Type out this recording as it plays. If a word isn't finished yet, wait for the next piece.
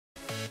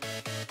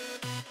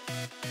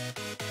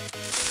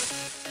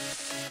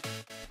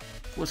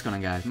What's going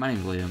on, guys? My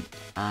name's Liam,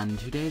 and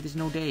today there's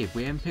no Dave.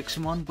 We're in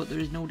Pixelmon, but there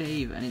is no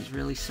Dave, and it's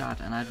really sad,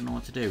 and I don't know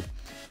what to do.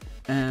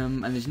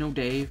 And there's no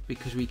Dave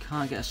because we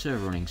can't get a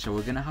server running, so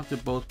we're gonna have to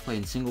both play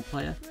in single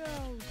player.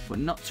 But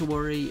not to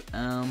worry,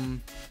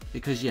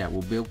 because yeah,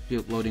 we'll both be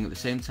uploading at the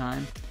same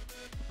time.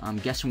 I'm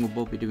guessing we'll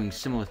both be doing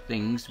similar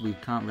things. We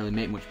can't really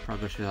make much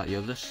progress without the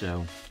other,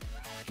 so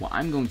what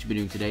I'm going to be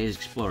doing today is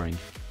exploring.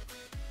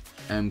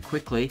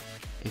 Quickly,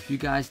 if you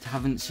guys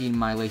haven't seen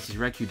my latest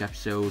Recruit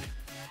episode,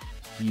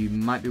 you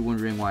might be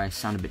wondering why I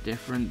sound a bit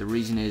different. The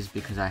reason is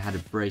because I had a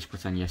brace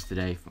put on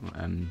yesterday,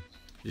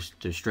 just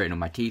to straighten up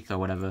my teeth or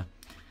whatever.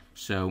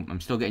 So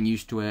I'm still getting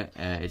used to it.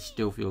 It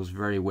still feels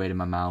very weird in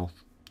my mouth,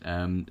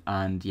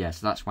 and yeah,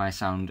 so that's why I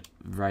sound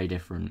very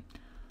different.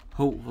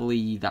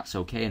 Hopefully that's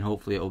okay, and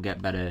hopefully it'll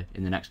get better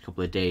in the next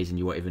couple of days, and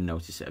you won't even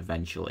notice it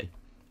eventually.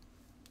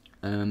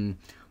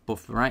 But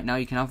for right now,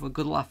 you can have a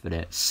good laugh at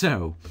it.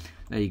 So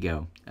there you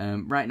go.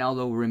 Right now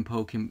though, we're in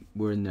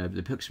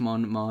the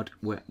Pixelmon mod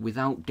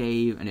without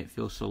Dave, and it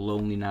feels so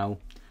lonely now.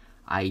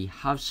 I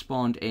have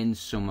spawned in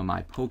some of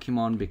my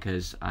Pokemon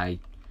because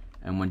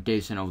when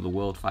Dave sent over the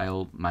world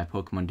file, my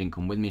Pokemon didn't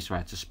come with me, so I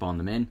had to spawn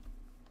them in.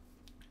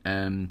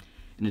 In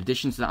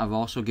addition to that, I've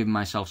also given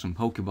myself some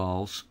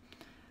Pokeballs,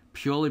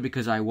 purely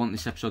because I want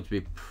this episode to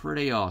be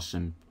pretty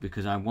awesome,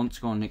 because I want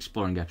to go on an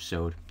exploring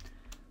episode.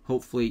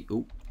 Hopefully,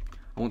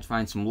 I want to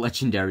find some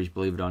legendaries,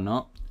 believe it or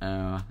not.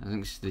 I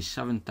think this is the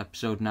 7th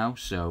episode now,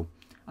 so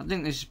I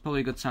think this is probably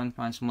a good time to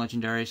find some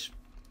legendaries.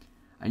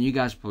 And you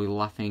guys are probably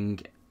laughing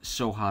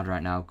so hard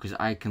right now because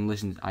I can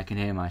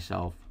hear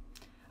myself,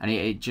 and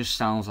it just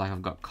sounds like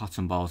I've got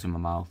cotton balls in my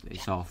mouth.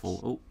 It's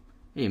awful. Oh,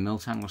 hey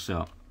Miltank, what's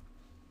up?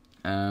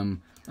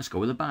 Let's go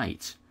with a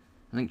bite.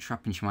 I think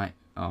Trapinch might.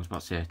 Oh, I was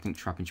about to say I think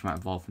Trapinch might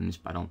evolve from this,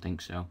 but I don't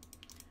think so.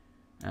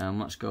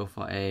 Let's go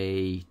for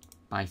a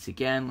bite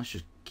again. Let's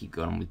just keep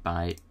going on with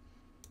bite.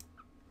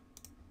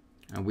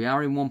 We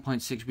are in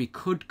 1.6. We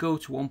could go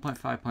to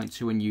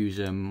 1.5.2 and use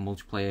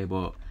multiplayer,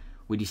 but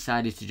we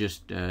decided to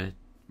just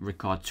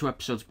record 2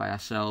 episodes by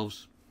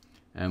ourselves.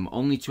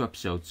 Only 2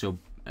 episodes. So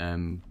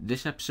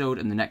this episode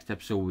and the next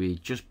episode will be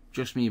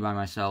just me by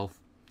myself,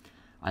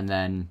 and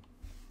then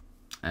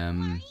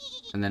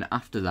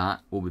after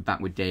that we'll be back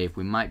with Dave.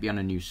 We might be on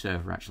a new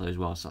server actually as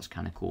well, so that's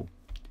kind of cool.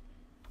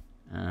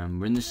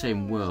 We're in the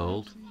same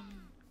world,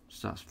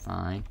 so that's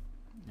fine.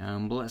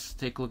 But let's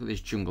take a look at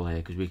this jungle here,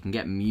 because we can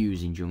get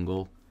Mews in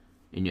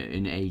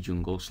a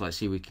jungle. So let's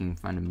see if we can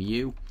find a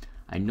Mew.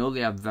 I know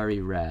they are very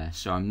rare,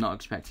 so I'm not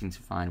expecting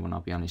to find one, I'll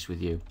be honest with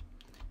you.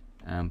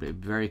 But it'd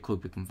be very cool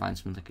if we can find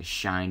something like a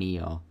shiny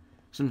or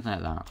something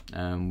like that.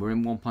 We're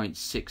in 1.6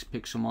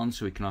 Pixelmon,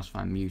 so we can also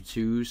find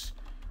Mewtwo's.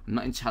 I'm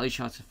not entirely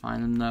sure how to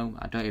find them though.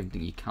 I don't even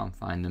think you can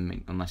find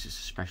them unless it's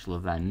a special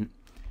event.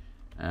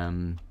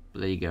 But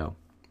there you go.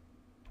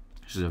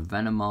 This is a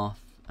Venomoth.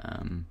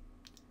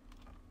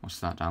 What's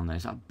that down there?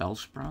 Is that a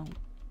Bellsprout?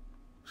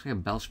 Looks like a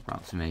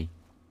Bellsprout to me.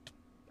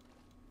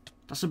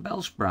 That's a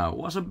Bellsprout.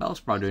 What's a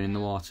Bellsprout doing in the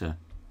water?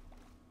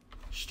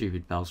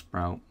 Stupid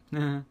Bellsprout.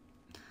 So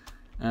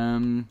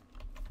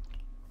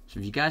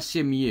if you guys see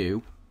a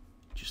Mew,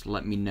 just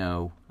let me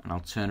know, and I'll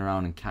turn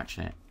around and catch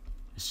it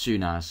as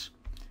soon as.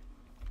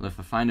 Well, if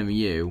I find a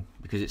Mew,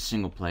 because it's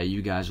single player,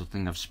 you guys will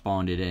think I've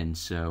spawned it in.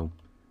 So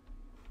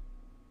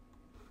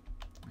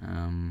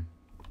I'm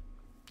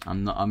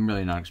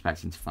really not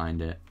expecting to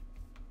find it.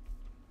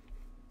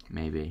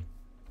 Maybe.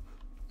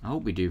 I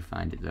hope we do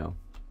find it though,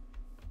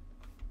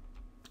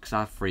 because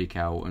I freak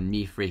out, and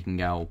me freaking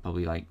out will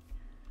probably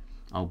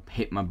I'll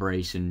hit my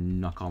brace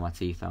and knock all my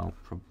teeth out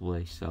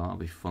probably, so that'll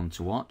be fun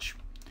to watch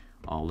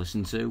or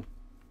listen to.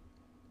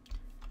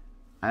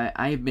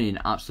 I have been in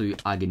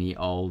absolute agony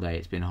all day.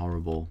 It's been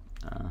horrible.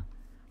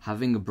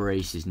 Having a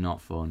brace is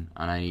not fun,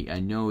 and I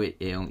know it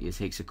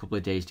takes a couple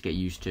of days to get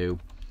used to,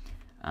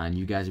 and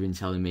you guys have been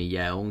telling me,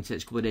 yeah, it only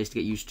takes a couple of days to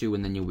get used to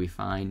and then you'll be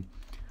fine.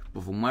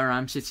 But from where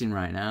I'm sitting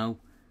right now,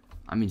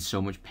 I'm in so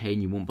much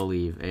pain you won't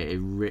believe.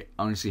 It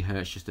honestly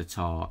hurts just to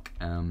talk.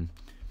 And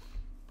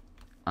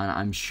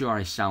I'm sure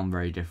I sound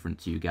very different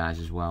to you guys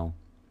as well.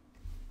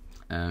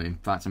 In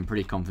fact, I'm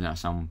pretty confident I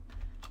sound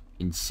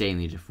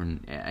insanely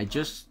different.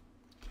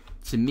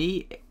 To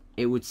me,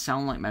 it would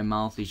sound like my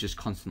mouth is just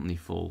constantly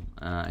full.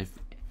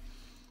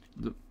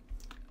 The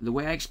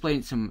way I explain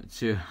it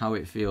to how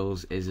it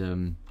feels is,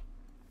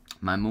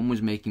 my mum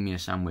was making me a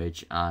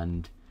sandwich,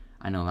 and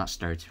I know that's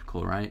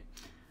stereotypical, right?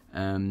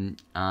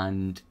 And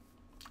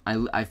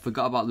I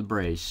forgot about the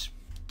brace,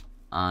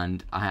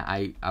 and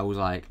I was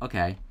like,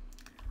 okay,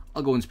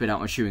 I'll go and spit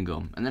out my chewing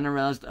gum, and then I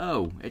realised,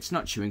 oh, it's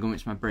not chewing gum,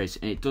 it's my brace,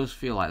 and it does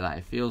feel like that.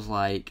 It feels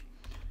like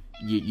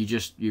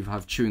you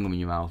have chewing gum in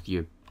your mouth,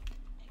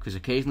 because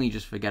occasionally you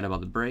just forget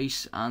about the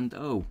brace, and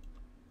oh,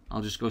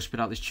 I'll just go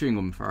spit out this chewing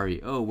gum before I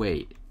eat. Oh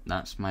wait,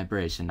 that's my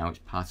brace, and now it's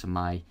part of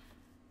my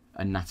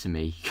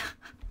anatomy.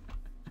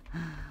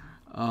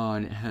 Oh,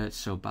 and it hurts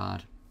so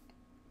bad.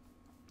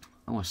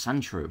 Oh, a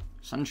Sandshrew.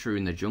 Sandshrew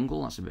in the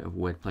jungle? That's a bit of a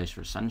weird place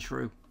for a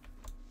Sandshrew.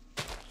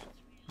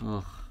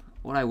 Ugh.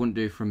 What I wouldn't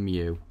do for a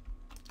Mew.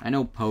 I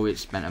know Poet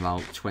spent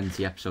about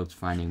 20 episodes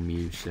finding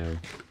Mew, so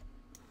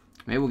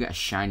maybe we'll get a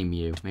shiny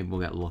Mew. Maybe we'll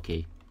get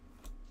lucky.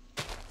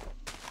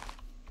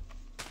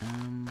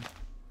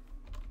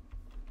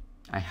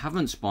 I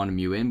haven't spawned a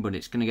Mew in, but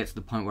it's going to get to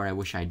the point where I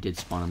wish I did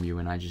spawn a Mew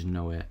in. I just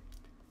know it.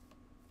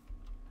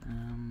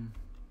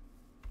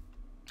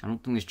 I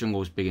don't think this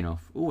jungle is big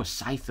enough. Oh, a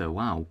Scyther.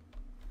 Wow.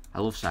 I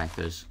love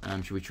Scythers.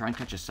 Should we try and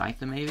catch a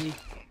Scyther, maybe?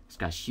 This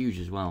guy's huge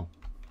as well.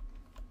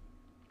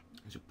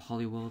 There's a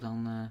Poliwhirl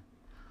down there.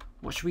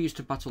 What should we use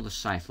to battle the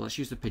Scyther? Let's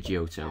use the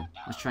Pidgeotto.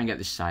 Let's try and get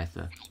this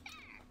Scyther.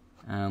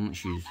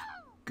 Let's use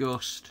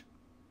Gust.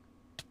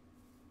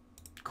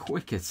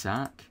 Quick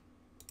Attack.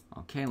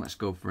 Okay, let's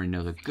go for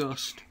another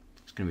Gust.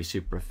 It's going to be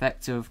super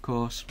effective, of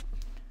course.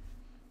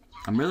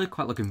 I'm really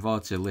quite looking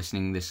forward to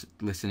listening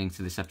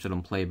to this episode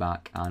on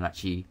playback and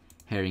actually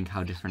hearing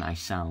how different I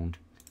sound.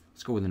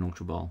 Let's go with an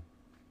Ultra Ball.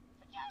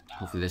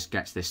 Hopefully this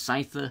gets this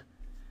Scyther.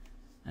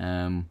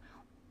 A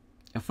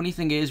funny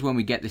thing is, when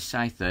we get this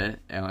Scyther,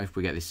 if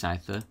we get this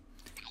Scyther,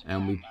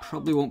 we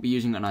probably won't be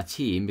using it on our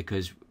team,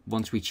 because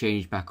once we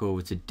change back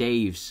over to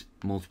Dave's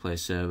multiplayer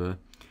server,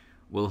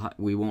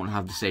 we won't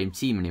have the same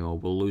team anymore.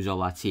 We'll lose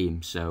all our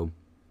team, so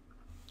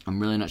I'm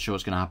really not sure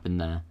what's going to happen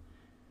there.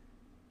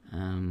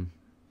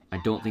 I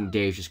don't think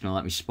Dave's just going to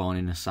let me spawn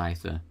in a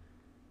Scyther,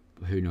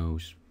 but who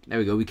knows. There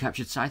we go, we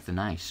captured Scyther,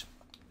 nice.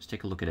 Let's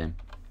take a look at him.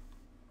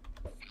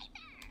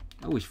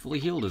 Oh, he's fully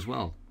healed as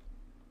well.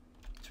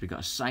 So we got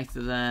a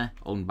Scyther there,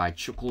 owned by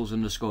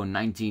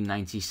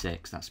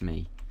Chuckles_1996, that's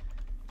me.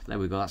 So there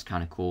we go, that's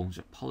kind of cool. There's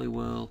a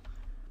Poliwhirl.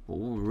 But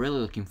what we're really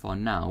looking for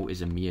now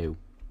is a Mew.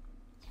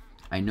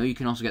 I know you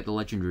can also get the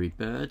legendary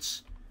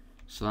birds,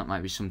 so that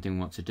might be something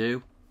what to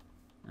do.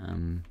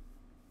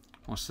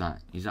 What's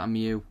that? Is that a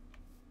Mew?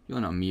 You're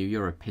not a Mew,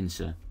 you're a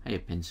Pinsir. Hey, a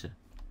Pinsir.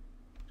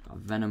 Got a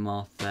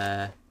Venomoth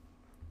there.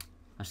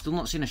 I've still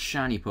not seen a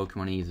shiny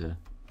Pokemon either.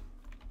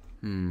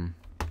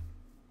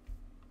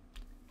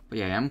 But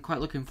yeah, I'm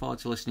quite looking forward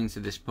to listening to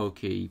this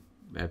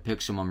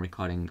Pixelmon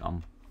recording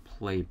on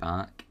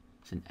playback.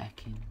 It's an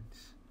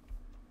Ekans.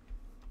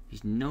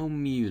 There's no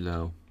Mew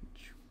though,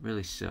 which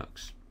really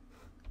sucks.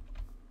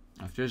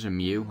 If there's a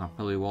Mew, I'll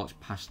probably walk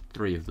past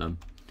 3 of them.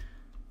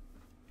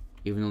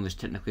 Even though there's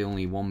technically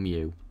only 1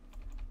 Mew.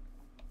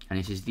 And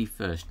it is the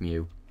first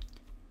Mew.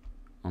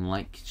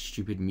 Unlike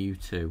stupid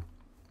Mewtwo,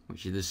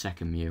 which is the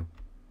second Mew.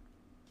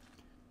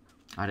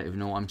 I don't even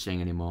know what I'm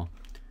saying anymore.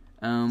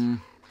 So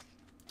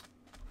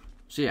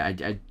yeah,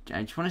 I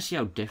just want to see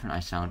how different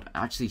I sound.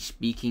 Actually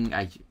speaking,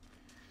 I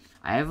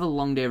have a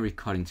long day of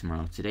recording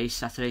tomorrow. Today's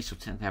Saturday, so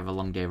technically I have a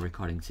long day of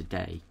recording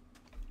today.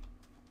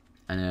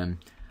 And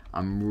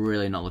I'm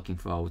really not looking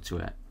forward to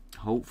it.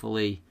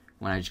 Hopefully,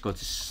 when I just go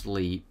to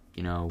sleep,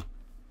 you know,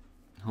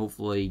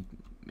 hopefully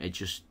it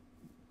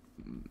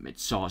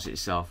sorts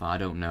itself out. I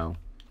don't know.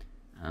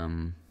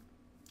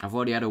 I've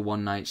already had a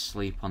 1 night's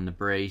sleep on the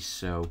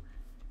brace,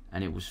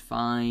 and it was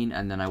fine.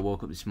 And then I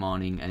woke up this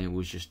morning and it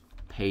was just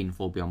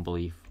painful beyond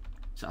belief.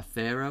 Is that a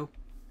Pharaoh?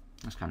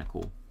 That's kind of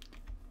cool.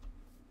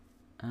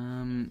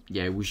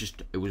 Yeah, it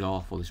was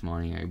awful this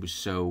morning. It was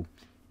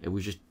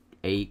just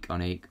ache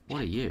on ache.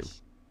 What are you?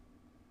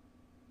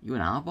 You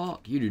an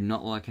Arbok? You do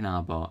not look like an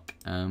Arbok.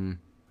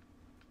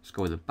 Let's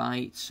go with a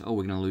bite. Oh,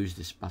 we're gonna lose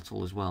this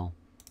battle as well.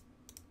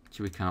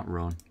 So we can't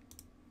run.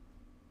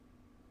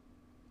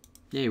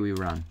 Yeah, we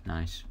ran.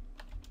 Nice.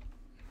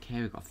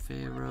 Okay, we got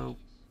Pharaoh.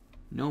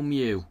 No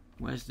Mew.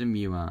 Where's the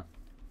Mew at?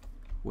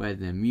 Where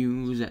the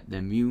Mew's at?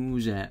 The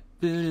Mew's at.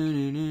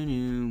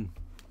 There's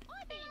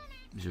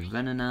a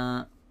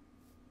Venonat.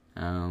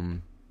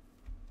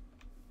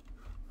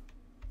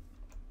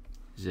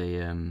 There's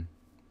a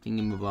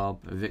Thingamabob,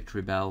 a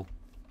Victory Bell.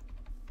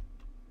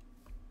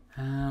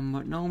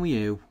 But no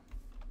Mew.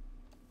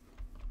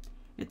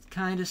 It's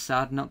kinda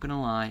sad, not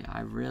gonna lie.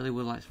 I really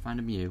would like to find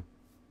a Mew.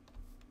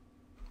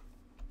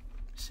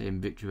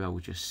 Same Victory Bell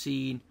we just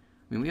seen.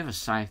 I mean, we have a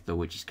Scyther,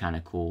 which is kinda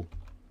cool.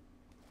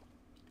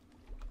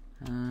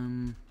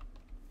 There's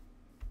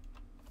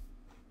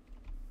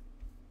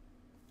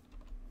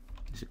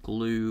a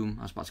Gloom.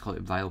 I was about to call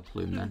it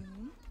Vileplume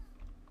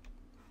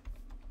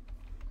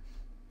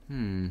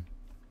then.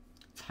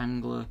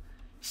 Tangler.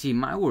 See,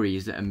 my worry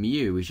is that a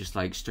Mew is just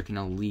like stuck in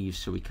our leaves,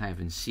 so we can't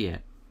even see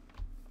it.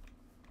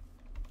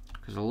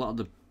 Because a lot of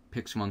the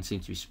Pixelmon seem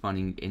to be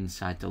spawning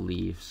inside the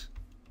leaves.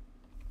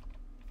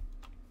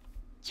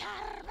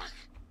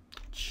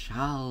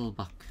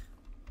 Chalbak.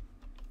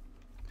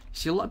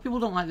 See, a lot of people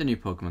don't like the new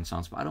Pokemon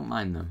sounds, but I don't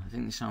mind them. I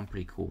think they sound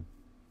pretty cool.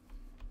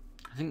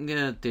 I think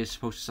they're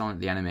supposed to sound like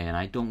the anime, and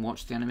I don't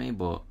watch the anime,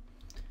 but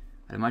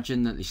I'd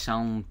imagine that they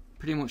sound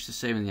pretty much the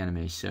same in the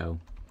anime, so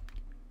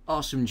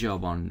awesome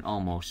job on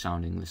almost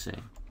sounding the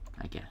same,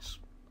 I guess.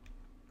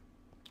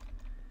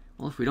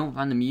 Well, if we don't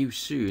find the Mew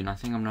soon, I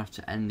think I'm going to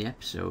have to end the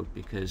episode,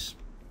 because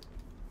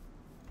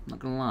I'm not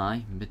going to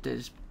lie, I'm a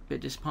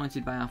bit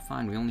disappointed by our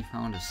find. We only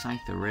found a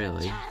Scyther,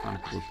 really. Found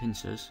a couple of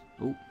Pinsers.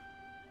 Oh,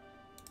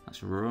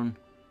 let's run.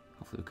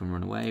 Hopefully we can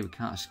run away. We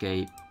can't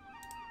escape.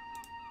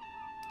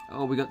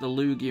 Oh, we got the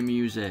Lugia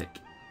music.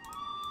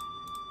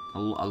 I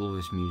love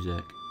this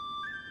music.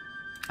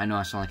 I know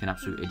I sound like an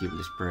absolute idiot with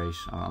this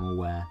brace, I'm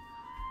aware.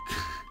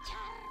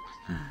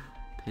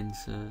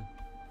 Pincer.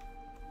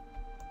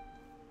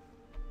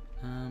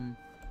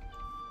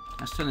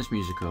 Let's turn this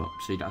music up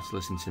so you don't have to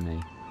listen to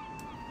me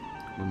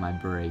with my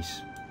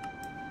brace.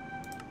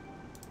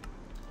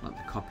 Let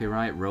the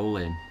copyright roll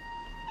in.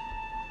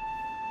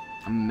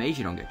 I'm amazed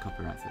you don't get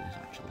copyright for this,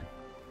 actually.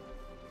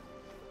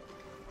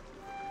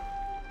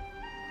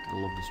 I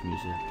love this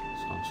music.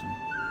 It's awesome.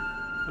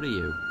 What are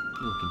you?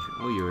 You're looking.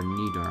 Oh, you're a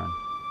Nidoran,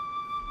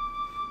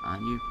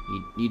 aren't you?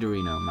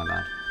 Nidorino, my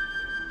bad.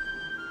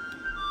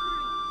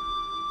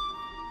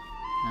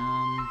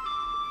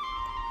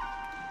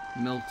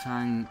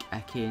 Miltank,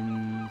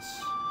 Ekins.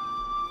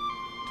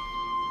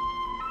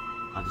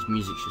 Oh, this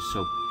music's just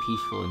so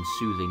peaceful and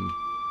soothing.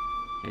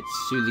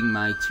 It's soothing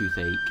my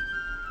toothache.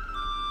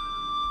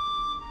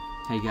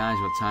 Hey guys,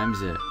 what time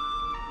is it?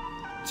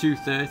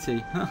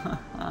 2:30.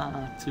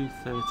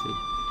 2:30.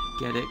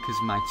 Get it?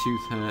 Because my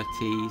tooth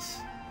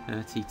hurties.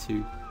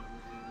 32.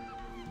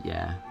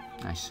 Yeah,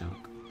 I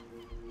suck.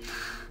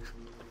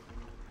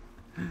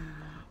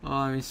 Oh,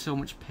 I'm in so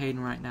much pain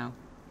right now.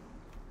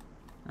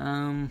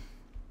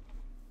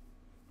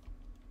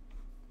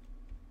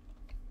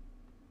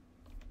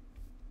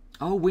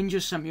 Oh, Win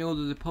just sent me over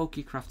the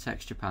PokeCraft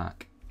texture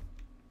pack.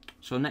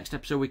 So next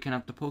episode we can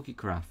have the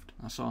PokeCraft.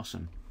 That's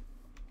awesome.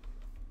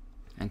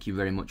 Thank you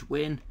very much,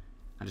 Win.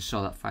 I just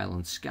saw that file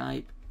on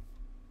Skype.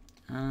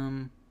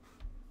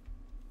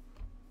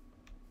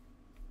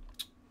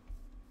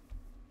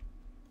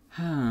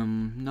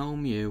 No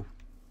Mew.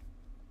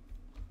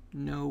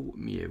 No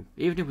Mew.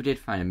 Even if we did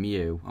find a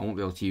Mew, I won't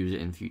be able to use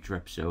it in future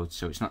episodes,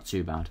 so it's not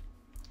too bad.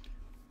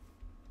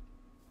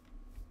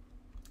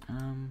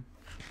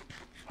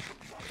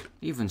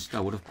 Even still,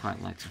 I would have quite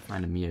liked to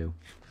find a Mew.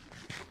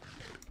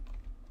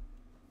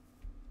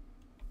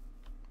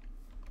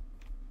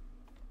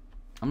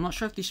 I'm not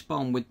sure if they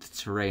spawn with the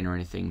terrain or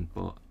anything,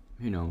 but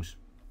who knows.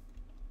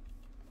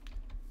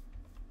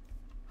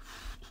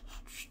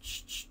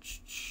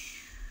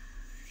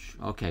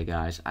 Okay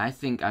guys, I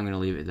think I'm going to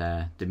leave it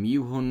there. The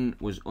Mew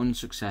hunt was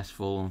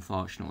unsuccessful,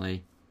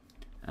 unfortunately.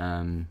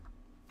 I'm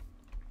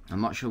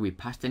not sure we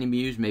passed any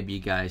Mews. Maybe you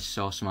guys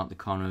saw some out the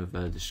corner of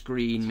the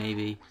screen,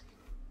 maybe.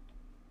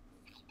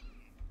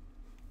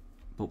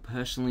 But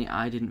personally,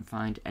 I didn't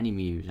find any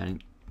Mews.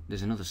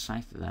 There's another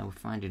Scyther there. We're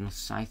finding enough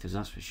Scythers,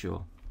 that's for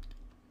sure.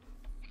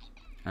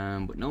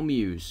 But no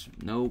Mews.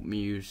 No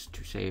Mews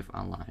to save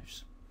our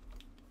lives.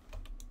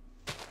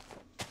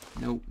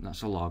 Nope,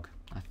 that's a log.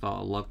 I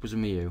thought a log was a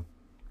Mew.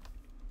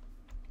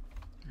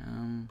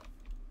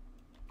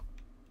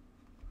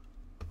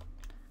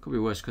 Could be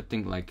worse. Could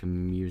think like a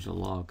Mew's a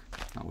log.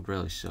 That would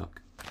really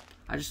suck.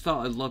 I just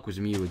thought a log was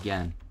a Mew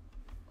again.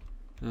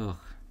 Ugh.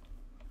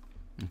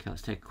 Okay,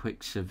 let's take a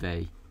quick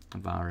survey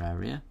of our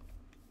area.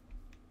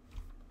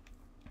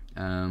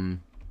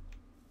 I'm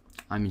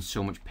in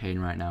so much pain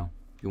right now.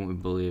 You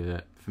won't believe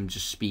it. From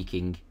just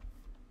speaking.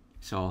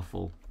 It's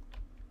awful.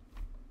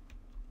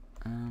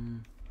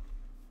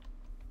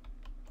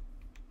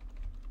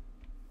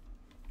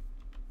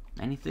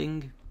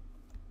 Anything?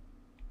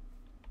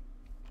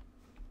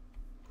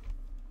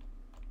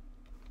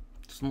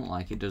 Doesn't look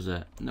like it, does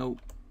it?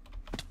 Nope.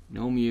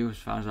 No Mew as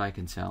far as I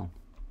can tell.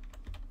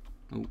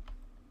 Oh.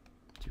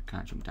 So we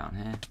can't jump down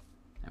here.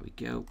 There we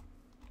go.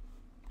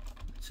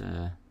 It's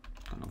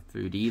got no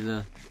food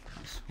either.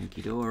 That's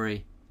hunky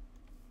dory.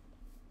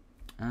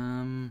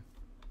 I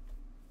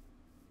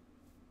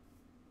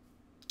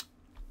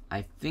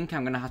think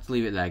I'm gonna have to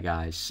leave it there,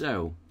 guys.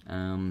 So,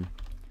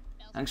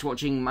 thanks for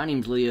watching. My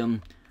name's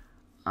Liam.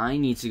 I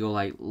need to go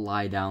like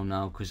lie down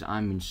now because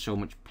I'm in so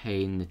much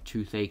pain. The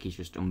toothache is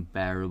just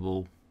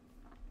unbearable.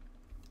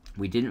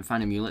 We didn't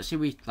find a Mew. Let's see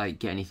if we like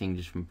get anything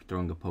just from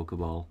throwing a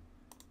Pokeball.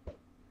 If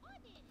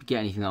we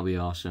get anything, that'll be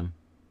awesome.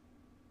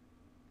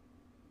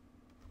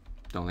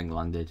 Don't think it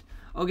landed.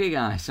 Okay,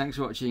 guys. Thanks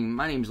for watching.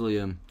 My name's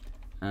Liam.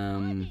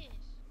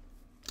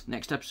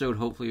 Next episode,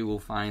 hopefully we'll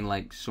find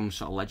like some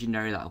sort of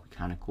legendary. That'll be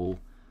kind of cool.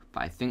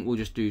 But I think we'll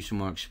just do some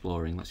more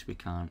exploring. Let's see if we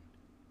can't.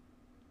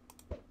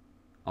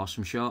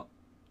 Awesome shot.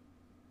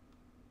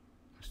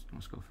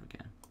 Let's go for it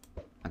again.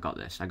 I got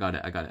this. I got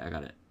it. Got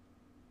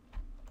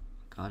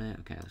it?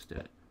 Okay, let's do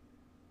it.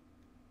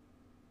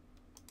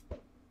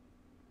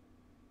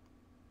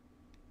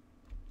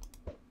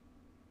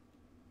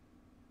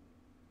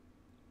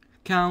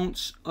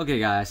 Counts. Okay,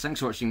 guys.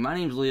 Thanks for watching. My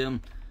name's Liam.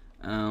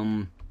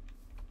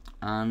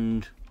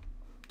 And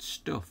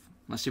stuff.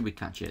 Let's see if we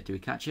catch it. Do we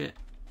catch it?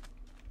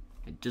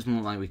 It doesn't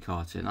look like we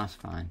caught it. That's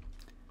fine.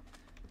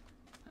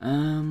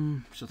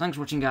 So thanks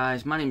for watching,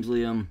 guys. My name's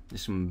Liam.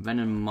 There's some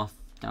venom moth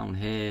down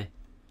here,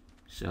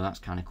 so that's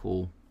kind of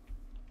cool.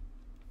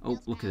 Oh,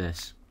 look at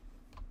this.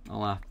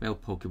 All our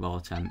failed Pokeball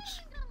attempts.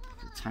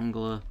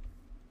 Tangler.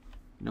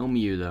 No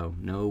Mew though.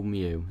 No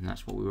Mew, and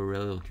that's what we were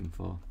really looking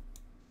for.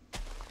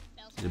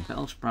 There's a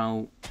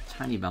Bellsprout,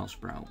 tiny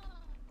Bellsprout.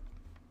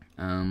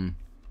 So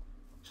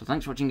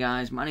thanks for watching,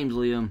 guys. My name's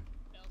Liam,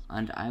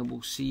 and I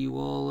will see you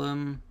all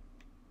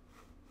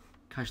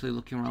casually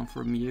looking around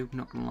for a Mew.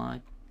 Not gonna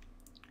lie.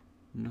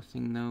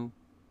 Nothing though.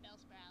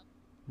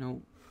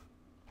 No.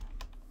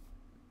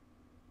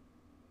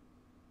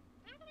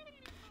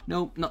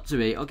 Nope, not to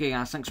be. Okay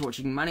guys, thanks for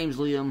watching. My name's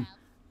Liam.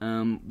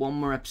 One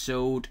more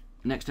episode.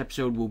 Next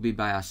episode will be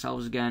by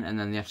ourselves again, and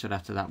then the episode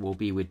after that will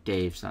be with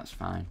Dave, so that's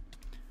fine.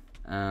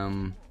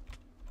 But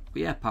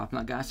yeah, apart from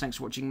that guys, thanks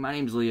for watching. My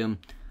name's Liam.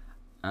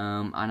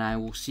 And I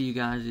will see you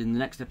guys in the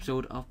next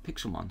episode of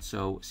Pixelmon.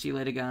 So, see you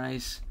later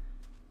guys.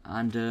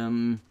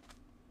 And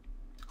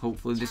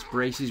hopefully this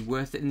brace is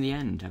worth it in the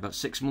end. I've got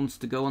 6 months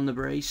to go on the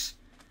brace.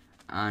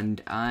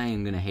 And I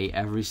am going to hate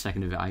every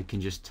second of it. I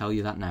can just tell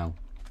you that now.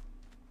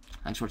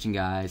 Thanks for watching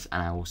guys,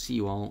 and I will see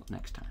you all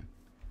next time.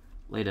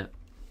 Later.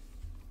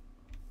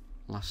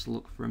 Last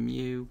look from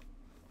you.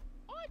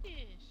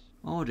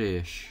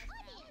 Oddish.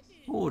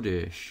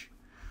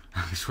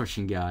 Thanks for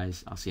watching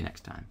guys. I'll see you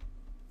next time.